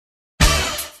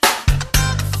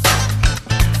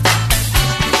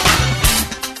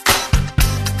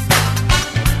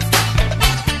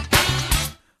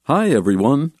Hi,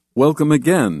 everyone. Welcome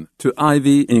again to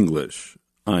Ivy English.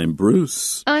 I'm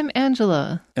Bruce. I'm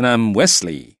Angela. And I'm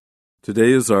Wesley.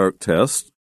 Today is our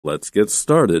test. Let's get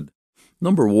started.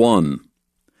 Number 1.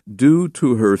 Due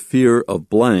to her fear of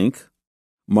blank,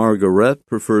 Margaret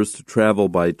prefers to travel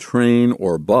by train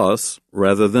or bus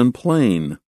rather than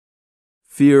plane.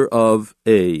 Fear of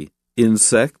A.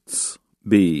 Insects,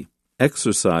 B.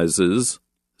 Exercises,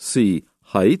 C.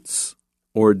 Heights,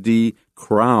 or D.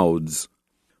 Crowds.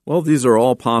 Well, these are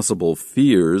all possible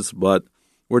fears, but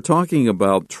we're talking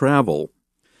about travel.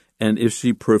 And if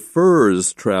she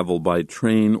prefers travel by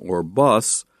train or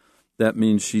bus, that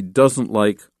means she doesn't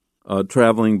like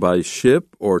traveling by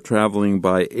ship or traveling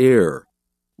by air.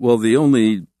 Well, the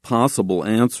only possible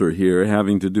answer here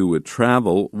having to do with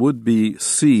travel would be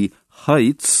C,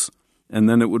 heights, and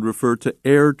then it would refer to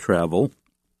air travel.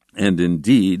 And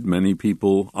indeed, many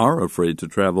people are afraid to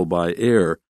travel by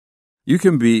air. You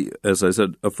can be, as I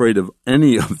said, afraid of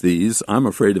any of these. I'm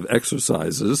afraid of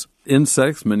exercises.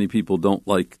 Insects, many people don't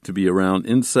like to be around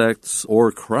insects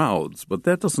or crowds, but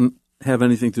that doesn't have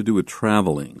anything to do with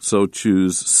traveling. So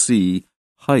choose C,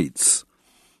 heights.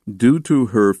 Due to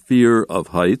her fear of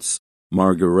heights,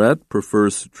 Margaret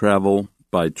prefers to travel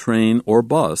by train or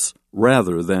bus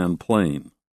rather than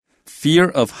plane. Fear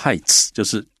of heights 就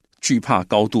是惧怕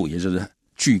高度，也就是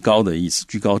惧高的意思，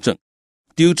惧高症。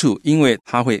Due to 因为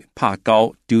她会怕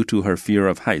高 due to her fear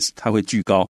of heights 她会惧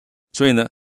高，所以呢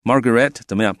Margaret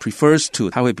怎么样 prefers to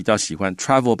她会比较喜欢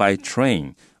travel by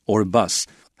train or bus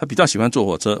她比较喜欢坐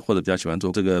火车或者比较喜欢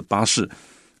坐这个巴士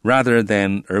rather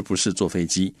than 而不是坐飞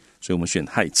机，所以我们选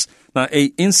heights。 那 A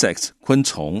insect 昆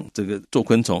虫，这个做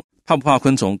昆虫怕不怕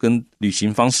昆虫跟旅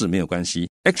行方式没有关系，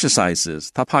 exercises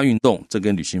她怕运动，这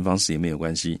跟旅行方式也没有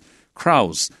关系，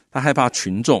 crowds 他害怕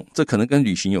群众，这可能跟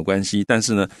旅行有关系，但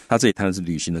是呢他这里谈的是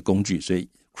旅行的工具，所以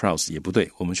crowds 也不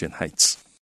对，我们选 heights。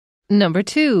 Number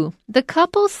 2. The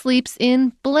couple sleeps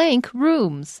in blank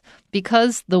rooms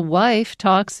because the wife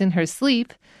talks in her sleep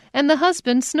and the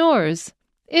husband snores.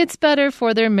 It's better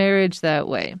for their marriage that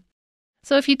way.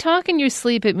 So if you talk in your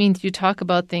sleep, it means you talk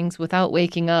about things without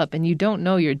waking up and you don't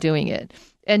know you're doing it.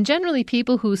 And generally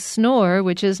people who snore,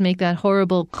 which is make that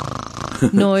horrible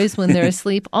noise when they're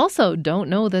asleep, also don't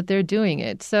know that they're doing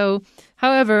it. So,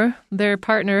 however, their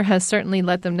partner has certainly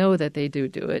let them know that they do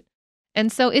it.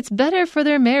 And so it's better for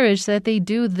their marriage that they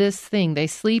do this thing. They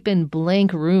sleep in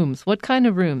blank rooms. What kind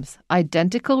of rooms?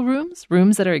 Identical rooms?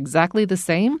 Rooms that are exactly the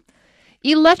same?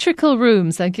 Electrical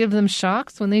rooms that give them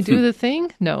shocks when they do the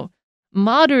thing? No.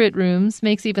 Moderate rooms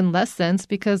makes even less sense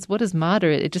because what is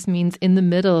moderate? It just means in the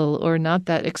middle or not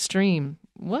that extreme.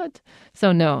 What?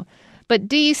 So no. But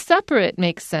D, separate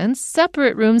makes sense.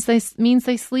 Separate rooms means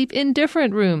they sleep in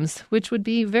different rooms, which would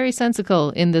be very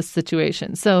sensical in this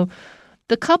situation. So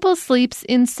the couple sleeps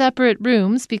in separate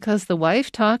rooms because the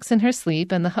wife talks in her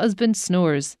sleep and the husband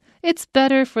snores. It's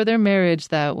better for their marriage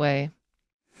that way.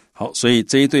 好，所以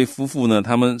这一对夫妇呢，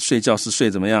他们睡觉是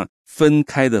睡怎么样？分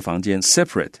开的房间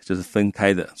separate 就是分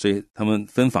开的，所以他们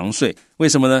分房睡。为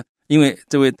什么呢？因为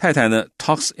这位太太呢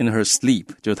talks in her sleep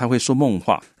就是她会说梦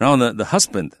话，然后呢 the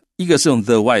husband 一个是用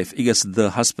the wife 一个是 the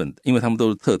husband， 因为他们都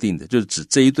是特定的，就是指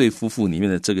这一对夫妇里面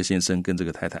的这个先生跟这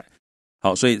个太太。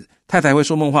好，所以太太会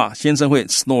说梦话，先生会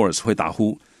snores 会打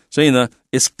呼，所以呢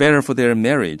it's better for their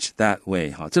marriage that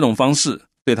way。 好，这种方式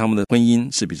对他们的婚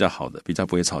姻是比较好的，比较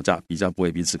不会吵架，比较不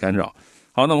会彼此干扰。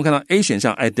好，那我们看到 A 选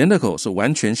项 identical 是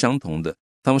完全相同的，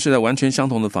他们睡在完全相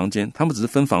同的房间，他们只是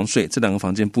分房睡，这两个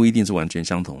房间不一定是完全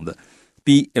相同的。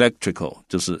 B electrical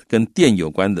就是跟电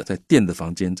有关的，在电的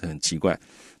房间，这很奇怪。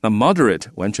那 moderate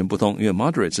完全不同，因为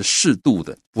moderate 是适度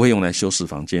的，不会用来修饰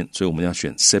房间，所以我们要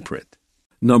选 separate。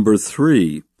 Number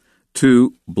 3.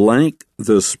 To blank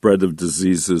the spread of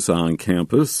diseases on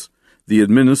campus, the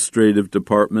administrative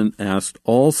department asked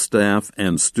all staff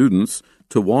and students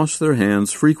to wash their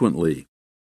hands frequently.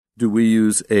 Do we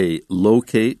use A,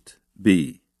 locate,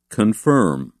 B,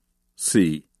 confirm,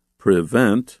 C,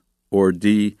 prevent, or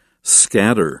D,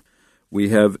 scatter? We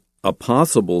have a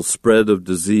possible spread of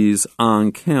disease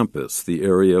on campus, the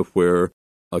area where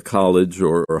a college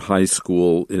or high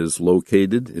school is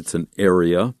located. It's an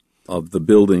area of the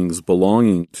buildings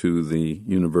belonging to the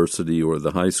university or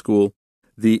the high school.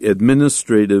 The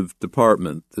administrative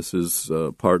department, this is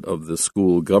part of the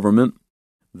school government,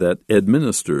 that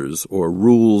administers or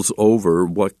rules over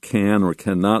what can or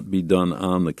cannot be done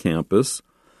on the campus,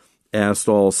 asked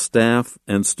all staff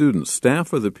and students.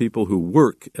 Staff are the people who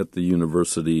work at the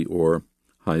university or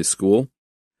high school.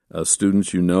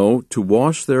 Students, you know, to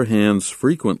wash their hands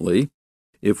frequently.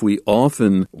 If we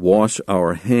often wash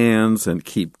our hands and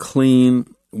keep clean,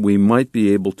 we might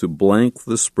be able to blank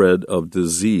the spread of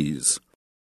disease.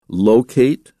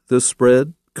 locate the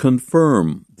spread,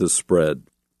 confirm the spread,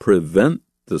 prevent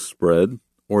the spread,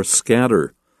 or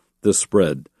scatter the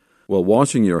spread. Well,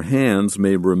 washing your hands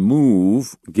may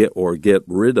remove, get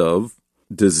rid of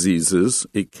diseases.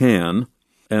 It can.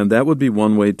 And that would be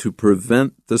one way to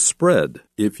prevent the spread.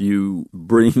 If you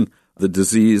bring the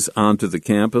disease onto the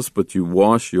campus, but you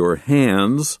wash your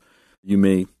hands, you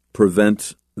may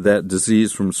prevent that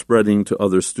disease from spreading to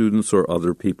other students or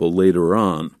other people later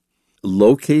on.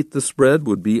 Locate the spread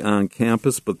would be on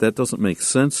campus, but that doesn't make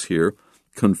sense here.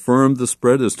 Confirm the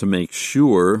spread is to make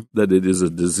sure that it is a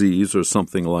disease or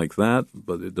something like that,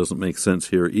 but it doesn't make sense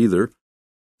here either.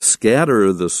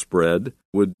 Scatter the spread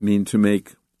would mean to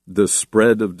make the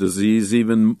spread of disease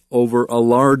even over a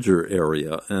larger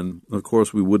area, and of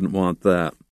course we wouldn't want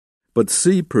that. But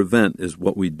C, prevent, is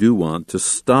what we do want, to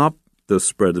stop the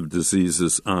spread of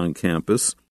diseases on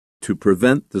campus, to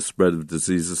prevent the spread of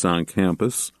diseases on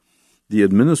campus. The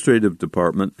administrative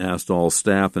department asked all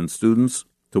staff and students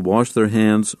to wash their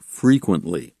hands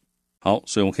frequently. 好，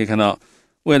所以我们可以看到，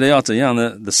为了要怎样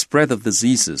呢 ？The spread of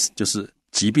diseases 就是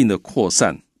疾病的扩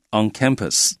散 on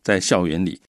campus 在校园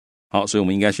里。好，所以我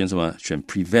们应该选什么？选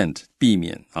prevent 避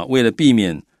免啊。为了避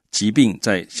免疾病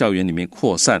在校园里面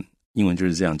扩散，英文就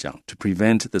是这样讲 ，to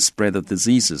prevent the spread of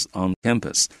diseases on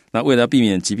campus。那为了避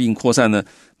免疾病扩散呢，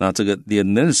那这个 the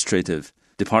administrative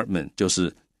department 就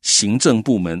是行政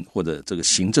部门或者这个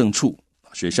行政处，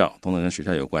学校通常跟学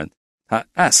校有关。他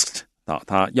asked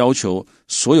他要求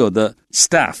所有的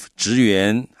staff 职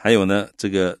员，还有呢这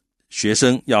个学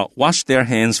生要 wash their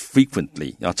hands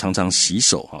frequently， 要常常洗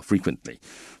手frequently。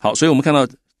好，所以我们看到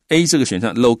A 这个选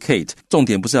项 locate， 重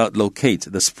点不是要 locate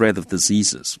the spread of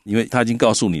diseases， 因为他已经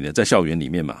告诉你了在校园里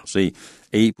面嘛，所以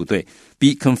A 不对。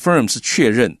B confirm 是确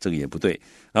认，这个也不对。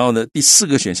然后呢，第四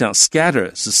个选项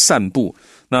scatter 是散布，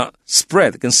那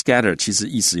spread 跟 scatter 其实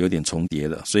意思有点重叠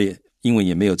了，所以英文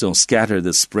也没有这种 scatter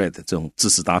the spread 这种字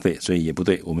词搭配，所以也不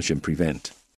对，我们选 prevent。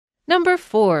 Number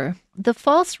 4, the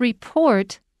false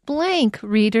report blank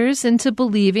readers into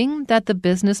believing that the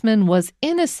businessman was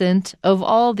innocent of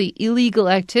all the illegal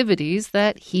activities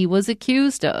that he was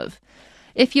accused of.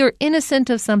 If you're innocent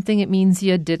of something, it means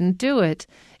you didn't do it.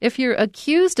 If you're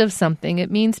accused of something, it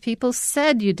means people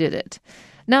said you did it.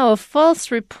 Now, a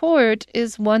false report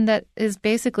is one that is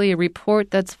basically a report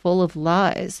that's full of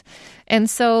lies. And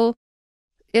so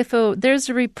if there's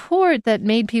a report that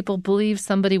made people believe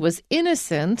somebody was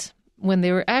innocent when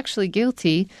they were actually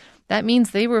guilty, that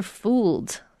means they were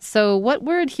fooled. So what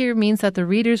word here means that the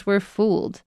readers were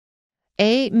fooled?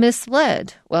 A,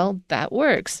 misled. Well, that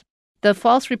works. The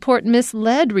false report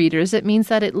misled readers. It means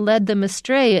that it led them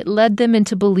astray. It led them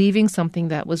into believing something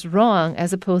that was wrong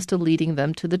as opposed to leading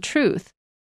them to the truth.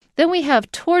 Then we have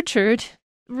tortured.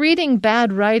 Reading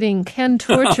bad writing can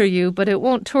torture you, but it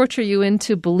won't torture you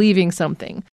into believing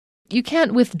something. You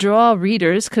can't withdraw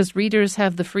readers because readers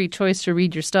have the free choice to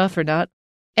read your stuff or not.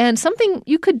 And something,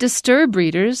 you could disturb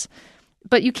readers,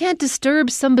 but you can't disturb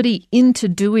somebody into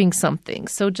doing something.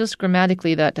 So just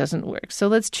grammatically, that doesn't work. So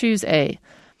let's choose A.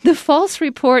 The false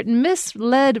report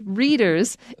misled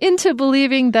readers into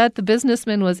believing that the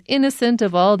businessman was innocent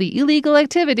of all the illegal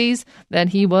activities that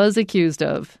he was accused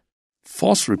of.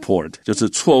 False report 就是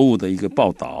错误的一个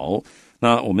报道，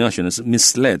那我们要选的是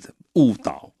misled 误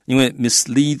导，因为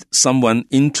mislead someone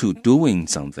into doing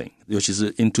something， 尤其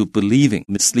是 into believing，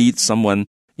 mislead someone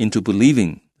into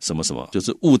believing 什么什么，就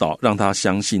是误导让他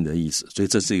相信的意思，所以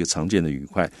这是一个常见的语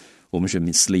块，我们选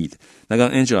mislead。那刚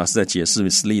刚 Angela 是在解释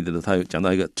mislead 的时候，他有讲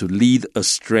到一个 to lead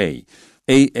astray，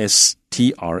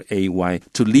 A-S-T-R-A-Y，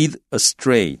 to lead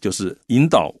astray 就是引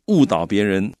导误导别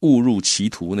人误入歧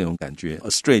途那种感觉，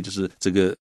 astray 就是这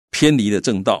个偏离的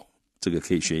正道，这个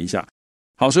可以学一下。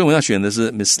好，所以我们要选的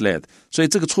是 misled， 所以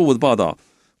这个错误的报道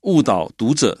误导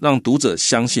读者，让读者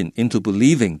相信 into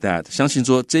believing that， 相信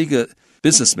说这个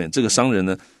businessman 这个商人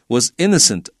呢 was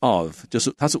innocent of， 就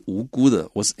是他是无辜的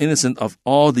was innocent of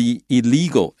all the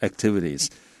illegal activities，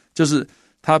 就是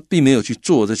他并没有去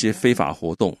做这些非法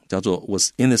活动，叫做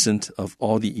was innocent of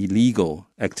all the illegal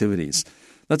activities。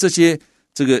 那这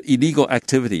个 illegal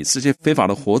activities 这些非法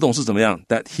的活动是怎么样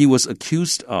that he was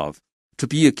accused of， to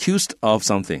be accused of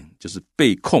something 就是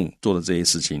被控做的这些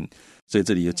事情，所以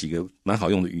这里有几个蛮好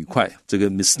用的语块，这个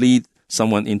mislead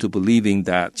someone into believing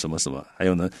that 什么什么，还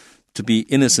有呢 to be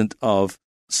innocent of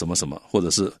什么什么，或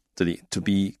者是这里 to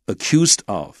be accused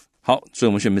of。好，所以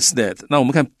我们选 misled。 那我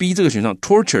们看 B 这个选项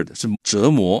tortured 是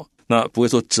折磨，那不会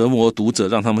说折磨读者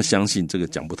让他们相信，这个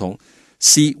讲不通。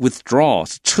 C withdraw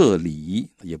是撤离，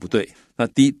也不对。那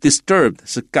D disturbed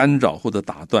是干扰或者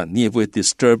打断，你也不会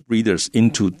disturb readers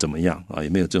into 怎么样啊，也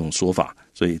没有这种说法，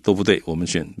所以都不对，我们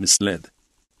选 misled。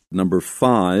Number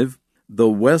 5, the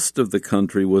west of the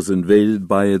country was invaded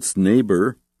by its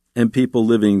neighbor, and people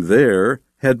living there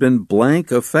had been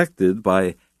blank affected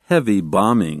by heavy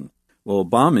bombing. Well,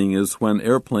 bombing is when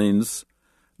airplanes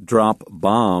drop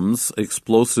bombs,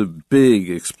 big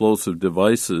explosive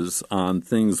devices on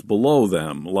things below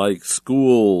them, like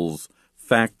schools,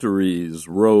 factories,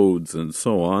 roads, and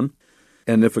so on.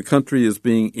 And if a country is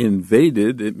being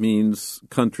invaded, it means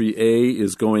country A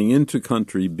is going into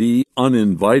country B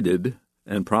uninvited,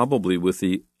 and probably with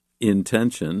the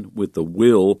intention, with the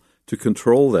will to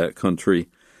control that country.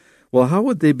 Well, how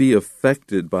would they be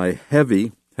affected by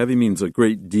heavy? Heavy means a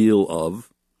great deal of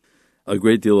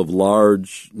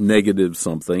large, negative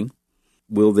something.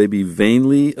 Will they be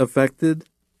vainly affected,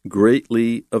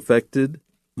 greatly affected,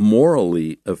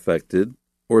 morally affected,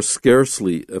 or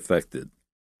scarcely affected?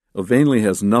 Well, vainly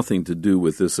has nothing to do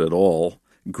with this at all.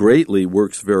 Greatly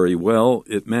works very well.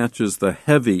 It matches the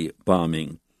heavy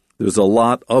bombing. There's a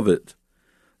lot of it,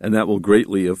 and that will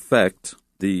greatly affect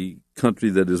the country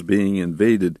that is being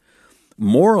invaded.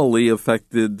 Morally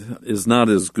affected is not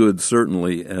as good,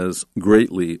 certainly, as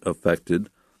greatly affected,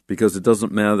 because it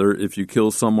doesn't matter if you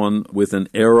kill someone with an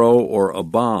arrow or a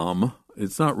bomb.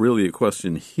 It's not really a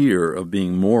question here of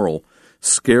being moral.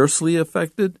 Scarcely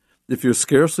affected? If you're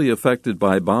scarcely affected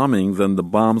by bombing, then the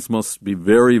bombs must be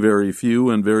very, very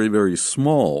few and very, very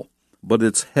small. But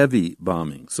it's heavy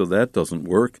bombing, so that doesn't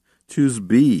work. Choose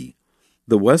B.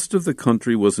 The west of the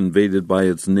country was invaded by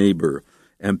its neighbor,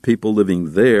 and people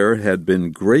living there had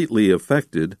been greatly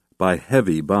affected by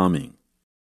heavy bombing.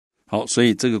 好，所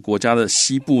以这个国家的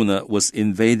西部呢 was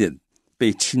invaded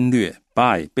被侵略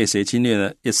by 被谁侵略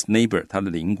呢 its neighbor 它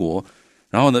的邻国，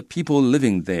然后呢 people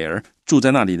living there 住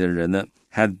在那里的人呢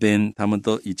had been 他们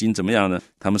都已经怎么样呢？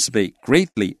他们是被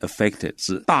greatly affected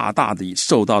是大大的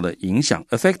受到了影响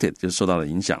affected 就是受到了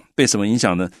影响，被什么影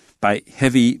响呢 by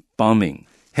heavy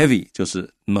bombing。Heavy 就是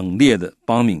猛烈的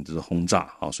bombing 就是轰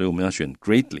炸，好，所以我们要选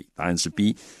greatly， 答案是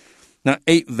B。那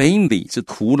A vainly 是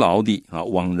徒劳的啊，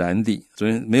枉然的，所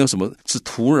以没有什么是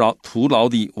徒劳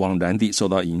的枉然的受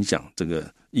到影响，这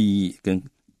个意义跟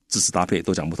字词搭配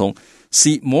都讲不通。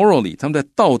C morally 他们在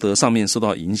道德上面受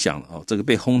到影响啊，这个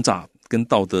被轰炸跟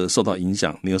道德受到影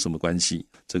响没有什么关系，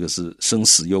这个是生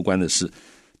死攸关的事。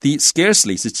D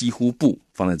scarcely 是几乎不，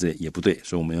放在这里也不对，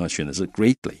所以我们要选的是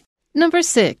greatly。 Number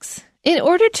 6.In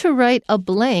order to write a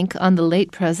blank on the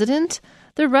late president,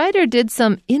 the writer did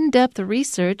some in-depth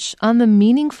research on the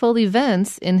meaningful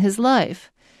events in his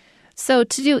life. So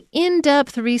to do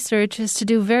in-depth research is to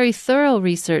do very thorough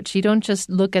research. You don't just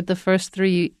look at the first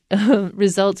 3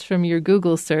 results from your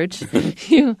Google search.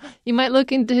 You might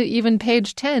look into even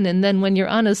page 10, and then when you're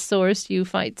on a source, you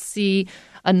might see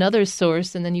another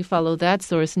source, and then you follow that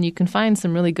source, and you can find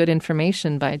some really good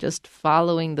information by just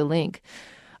following the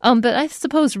link.But I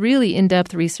suppose really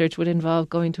in-depth research would involve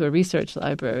going to a research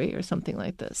library or something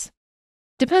like this.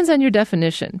 Depends on your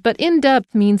definition, but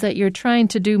in-depth means that you're trying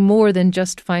to do more than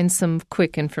just find some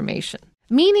quick information.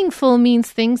 Meaningful means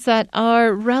things that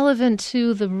are relevant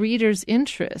to the reader's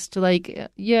interest. Like,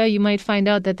 yeah, you might find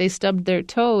out that they stubbed their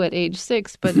toe at age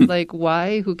 6, but like,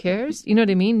 why? Who cares? You know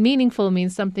what I mean? Meaningful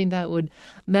means something that would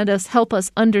help us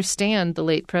understand the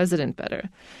late president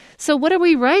better.So what are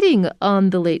we writing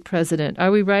on the late president?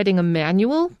 Are we writing a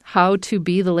manual, how to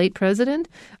be the late president?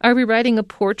 Are we writing a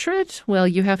portrait? Well,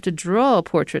 you have to draw a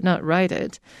portrait, not write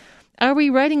it. Are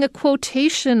we writing a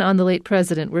quotation on the late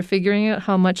president? We're figuring out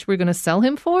how much we're going to sell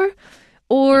him for?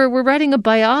 Or we're writing a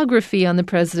biography on the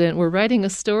president. We're writing a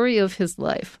story of his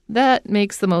life. That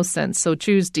makes the most sense, so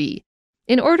choose D.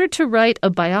 In order to write a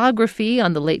biography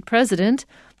on the late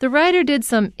president,The writer did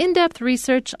some in-depth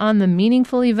research on the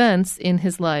meaningful events in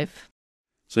his life.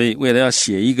 所以为了要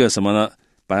写一个什么呢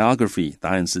biography 答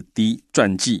案是 D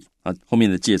传记啊，后面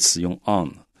的介词用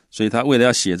on， 所以他为了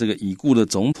要写这个已故的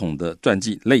总统的传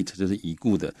记 late 就是已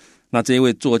故的，那这一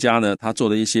位作家呢他做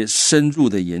了一些深入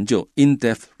的研究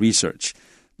in-depth research，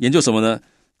 研究什么呢？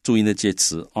注意的介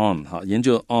词 on 哈，研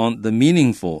究 on the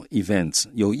meaningful events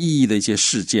有意义的一些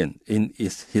事件 in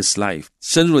his life，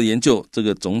 深入的研究这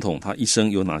个总统他一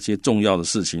生有哪些重要的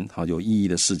事情，好有意义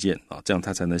的事件啊，这样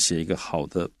他才能写一个好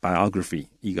的 biography，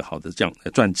 一个好的这样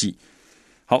传记。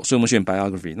好，所以我们选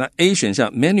biography。那 A 选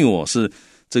项 manual 是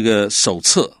这个手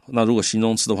册，那如果形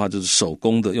容词的话就是手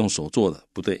工的，用手做的，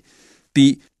不对。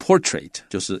B portrait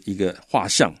就是一个画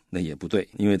像，那也不对，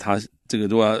因为他这个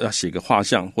如果要写个画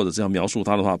像或者是要描述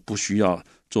他的话，不需要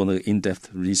做那个 in-depth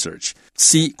research。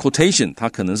 C quotation 它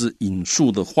可能是引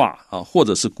述的话啊，或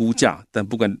者是估价，但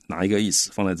不管哪一个意思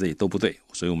放在这里都不对，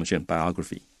所以我们选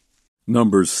biography。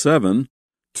 Number 7,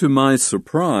 to my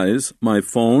surprise, my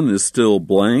phone is still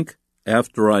blank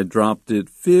after I dropped it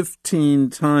 15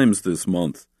 times this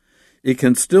month. It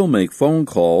can still make phone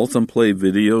calls and play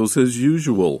videos as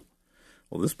usual.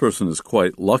 Well, this person is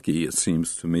quite lucky, it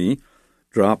seems to me.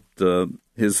 Dropped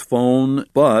his phone,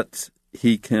 but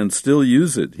he can still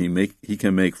use it. He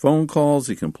can make phone calls,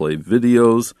 he can play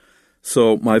videos.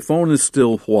 So my phone is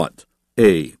still what?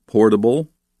 A, portable.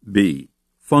 B,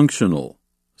 functional.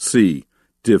 C,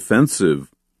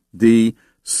 defensive. D,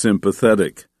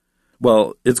 sympathetic.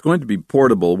 Well, it's going to be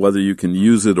portable whether you can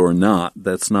use it or not.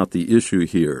 That's not the issue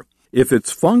here. If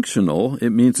it's functional,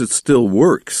 it means it still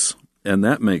works. And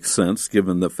that makes sense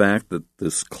given the fact that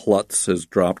this klutz has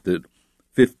dropped it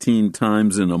 15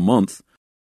 times in a month.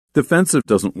 Defensive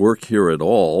doesn't work here at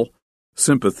all.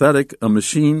 Sympathetic,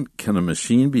 can a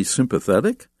machine be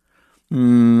sympathetic? I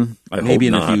Maybe hope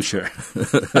in not. the future.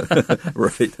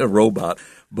 Right, a robot.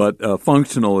 But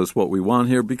functional is what we want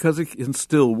here because it can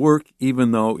still work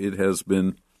even though it has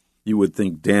been, you would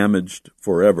think, damaged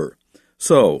forever.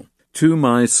 So, to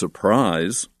my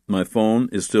surprise, my phone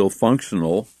is still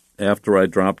functional after I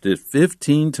dropped it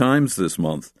 15 times this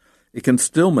month. It can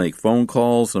still make phone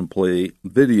calls and play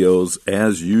videos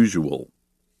as usual.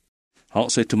 好，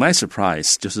所以 to my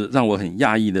surprise 就是让我很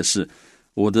讶异的是，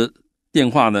我的电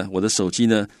话呢，我的手机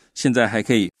呢，现在还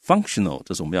可以 functional，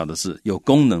 这是我们要的是有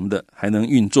功能的，还能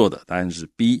运作的，答案是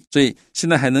B。所以现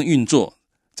在还能运作，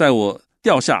在我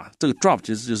掉下这个 drop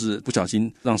其实就是不小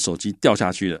心让手机掉下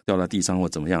去了，掉到地上或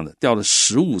怎么样的，掉了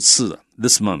15次了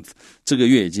this month， 这个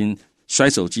月已经摔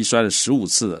手机摔了15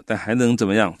次了，但还能怎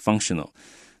么样 functional。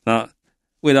那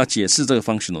为了解释这个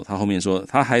functional， 他后面说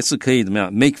他还是可以怎么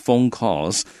样 make phone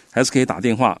calls， 还是可以打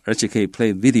电话，而且可以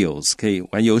play videos， 可以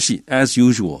玩游戏 as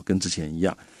usual， 跟之前一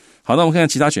样。好，那我们看看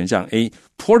其他选项。 A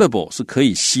portable 是可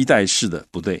以携带式的，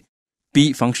不对。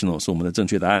 B functional 是我们的正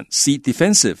确答案。 C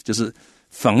defensive 就是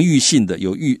防御性的，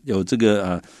有这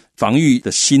个防御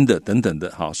的心的等等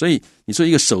的。好，所以你说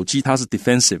一个手机它是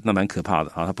defensive， 那蛮可怕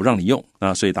的，好，它不让你用，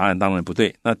那所以答案当然不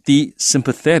对。那 D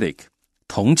sympathetic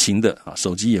同情的，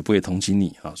手机也不会同情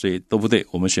你，所以都不对，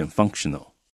我们选 functional。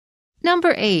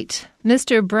 Number 8.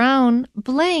 Mr. Brown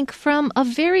blank from a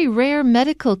very rare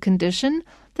medical condition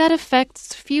that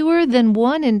affects fewer than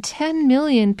 1 in 10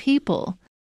 million people.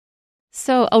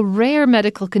 So a rare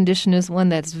medical condition is one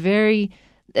that's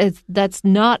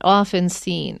not often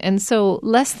seen. And so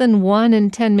less than 1 in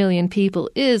 10 million people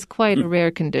is quite a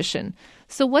rare condition.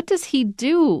 So what does he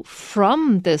do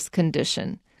from this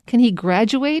condition? Can he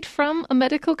graduate from a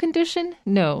medical condition?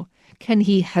 No. Can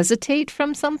he hesitate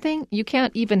from something? You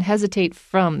can't even hesitate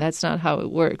from. That's not how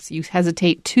it works. You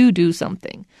hesitate to do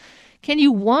something. Can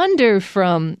you wander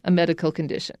from a medical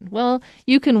condition? Well,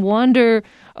 you can wander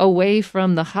away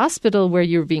from the hospital where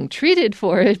you're being treated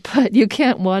for it, but you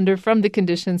can't wander from the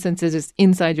condition since it is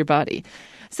inside your body.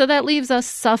 So that leaves us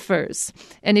suffers.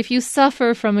 And if you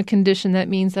suffer from a condition, that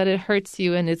means that it hurts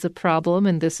you and it's a problem,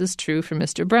 and this is true for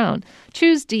Mr. Brown.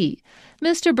 Choose D.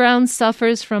 Mr. Brown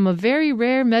suffers from a very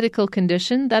rare medical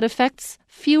condition that affects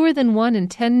fewer than 1 in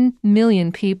 10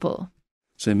 million people.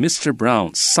 所以 Mr.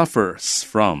 Brown suffers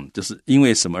from 就是因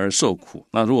为什么而受苦，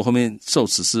那如果后面受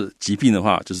词是疾病的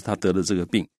话，就是他得了这个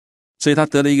病，所以他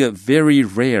得了一个 very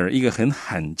rare， 一个很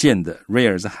罕见的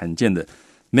rare 是罕见的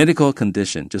medical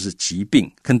condition 就是疾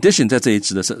病 condition 在这里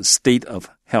指的是 state of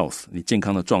health 你健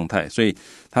康的状态，所以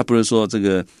他不是说这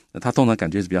个他通常感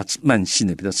觉是比较慢性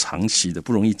的比较长期的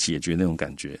不容易解决那种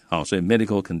感觉，好，所以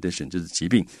medical condition 就是疾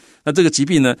病。那这个疾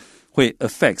病呢会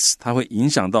affects 它会影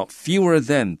响到 fewer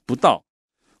than 不到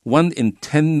 1 in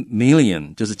 10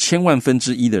 million 就是千万分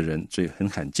之一的人，所以很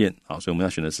罕见，好，所以我们要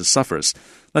选的是 suffers。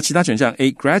 那其他选项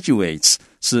A graduates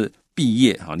是毕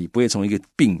业，好，你不会从一个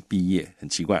病毕业，很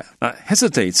奇怪。那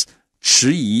hesitates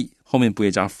迟疑，后面不会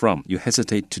加 from， you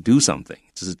hesitate to do something，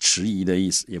 这是迟疑的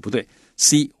意思，也不对。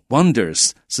C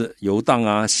wanders 是游荡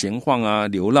啊、闲晃啊、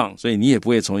流浪，所以你也不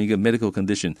会从一个 medical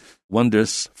condition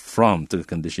wanders from 这个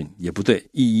condition， 也不对，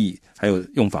意义还有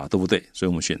用法都不对，所以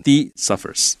我们选 D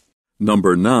suffers。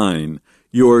 Number 9.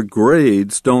 Your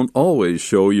grades don't always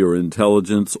show your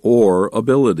intelligence or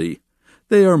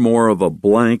ability.They are more of a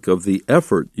blank of the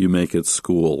effort you make at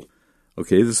school.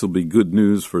 Okay, this will be good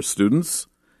news for students.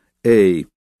 A,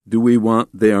 do we want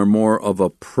they are more of a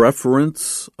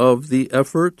preference of the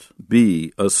effort?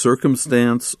 B, a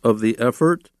circumstance of the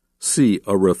effort? C,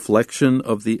 a reflection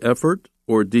of the effort?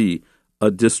 Or D,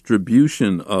 a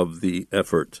distribution of the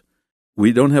effort?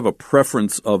 We don't have a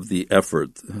preference of the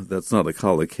effort. That's not a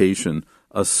collocation.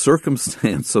 A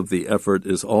circumstance of the effort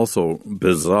is also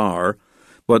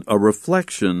bizarre.But a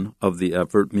reflection of the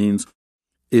effort means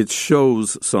it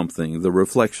shows something. The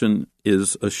reflection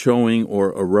is a showing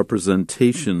or a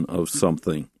representation of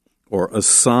something. or a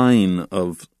sign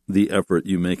of the effort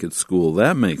you make at school.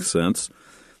 That makes sense.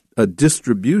 A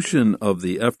distribution of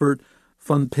the effort,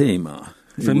 分配嘛.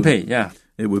 分配, yeah.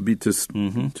 It would be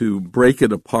to break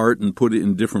it apart and put it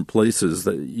in different places.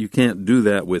 That you can't do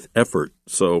that with effort,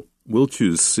 so we'll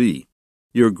choose C.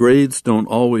 Your grades don't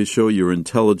always show your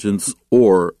intelligence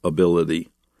or ability.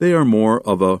 They are more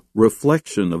of a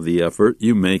reflection of the effort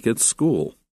you make at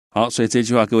school. 好，所以这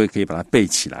句话各位可以把它背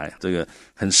起来，这个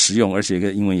很实用，而且这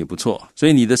个英文也不错。所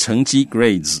以你的成绩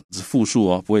grades 是复数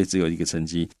哦，不会只有一个成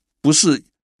绩，不是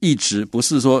一直，不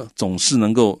是说总是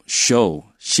能够 show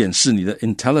显示你的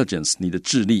intelligence 你的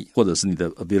智力或者是你的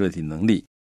ability 能力。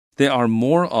They are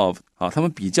more of 他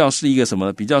们比较是一个什么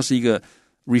呢？比较是一个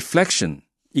reflection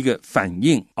一个反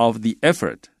应 of the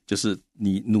effort 就是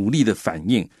你努力的反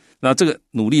应。那这个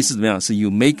努力是怎么样？是 you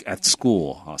make at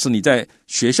school 是你在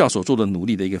学校所做的努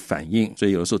力的一个反应，所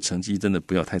以有的时候成绩真的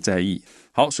不要太在意。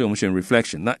好，所以我们选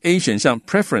reflection。那 A 选项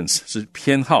preference 是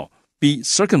偏好， B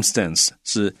circumstance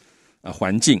是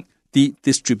环境， D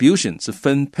distribution 是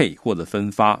分配或者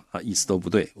分发意思都不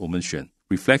对，我们选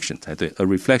reflection 才对， a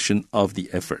reflection of the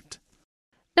effort.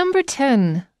 Number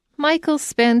 10. Michael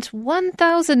spent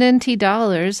 $1,000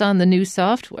 NT on the new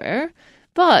software,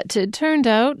 but it turned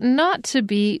out not to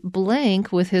be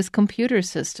blank with his computer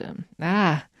system.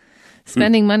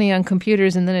 Spending money on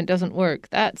computers and then it doesn't work.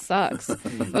 That sucks.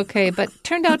 Okay, but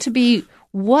turned out to be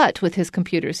what with his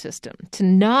computer system? To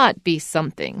not be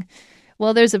something.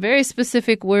 Well, there's a very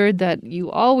specific word that you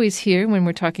always hear when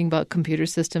we're talking about computer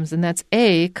systems, and that's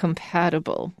A,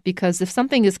 compatible. Because if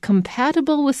something is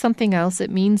compatible with something else,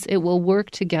 it means it will work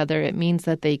together. It means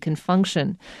that they can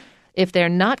function. If they're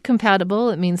not compatible,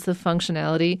 it means the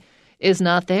functionality is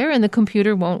not there and the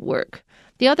computer won't work.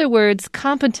 The other words,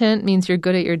 competent means you're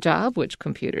good at your job, which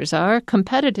computers are.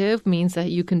 Competitive means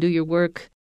that you can do your work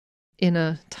in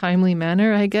a timely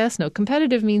manner, I guess. No,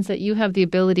 competitive means that you have the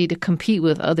ability to compete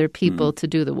with other people to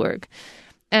do the work.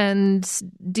 And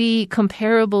D,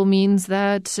 comparable means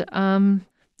that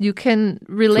you can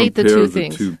relate the two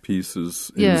things. Compare the two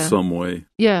pieces in some way.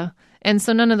 Yeah. And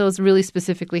so none of those really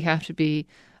specifically have to be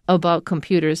about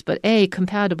computers, but A,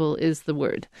 compatible is the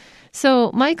word.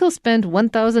 So Michael spent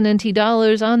 $1,000 NT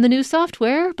on the new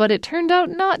software, but it turned out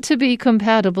not to be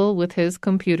compatible with his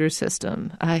computer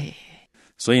system.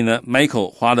 所以呢 Michael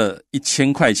花了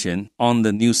1000块钱 on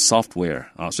the new software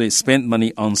所以 spend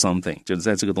money on something 就是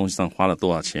在这个东西上花了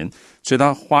多少钱，所以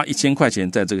他花1000块钱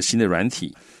在这个新的软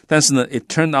体，但是呢 it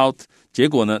turned out 结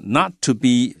果呢 not to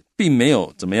be 并没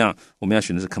有怎么样，我们要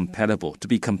选的是 compatible to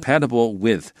be compatible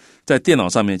with 在电脑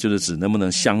上面就是指能不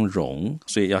能相容，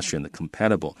所以要选的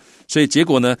compatible， 所以结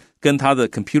果呢跟他的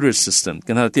computer system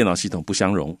跟他的电脑系统不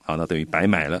相容，好，那等于白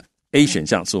买了。 A 选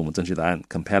项是我们正确答案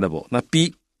compatible。 那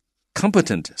B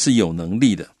competent 是有能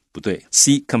力的，不对。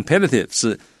 C competitive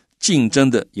是竞争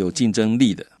的，有竞争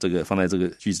力的，这个放在这个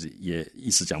句子也意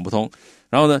思讲不通。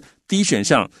然后呢 D 选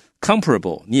项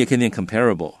comparable 你也可以念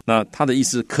comparable， 那它的意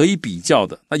思是可以比较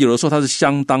的，那有的时候它是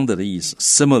相当的意思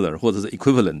similar 或者是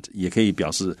equivalent 也可以表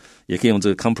示，也可以用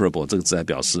这个 comparable 这个字来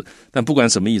表示，但不管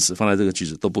什么意思放在这个句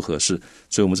子都不合适，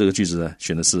所以我们这个句子呢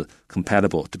选的是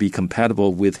compatible to be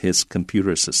compatible with his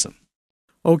computer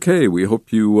system。Okay, we hope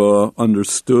you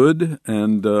understood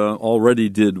and already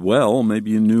did well. Maybe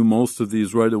you knew most of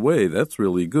these right away. That's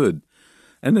really good.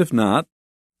 And if not,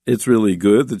 it's really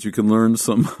good that you can learn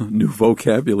some new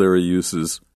vocabulary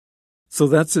uses. So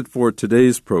that's it for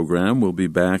today's program. We'll be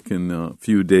back in a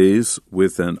few days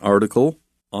with an article.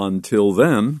 Until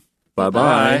then,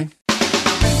 bye-bye.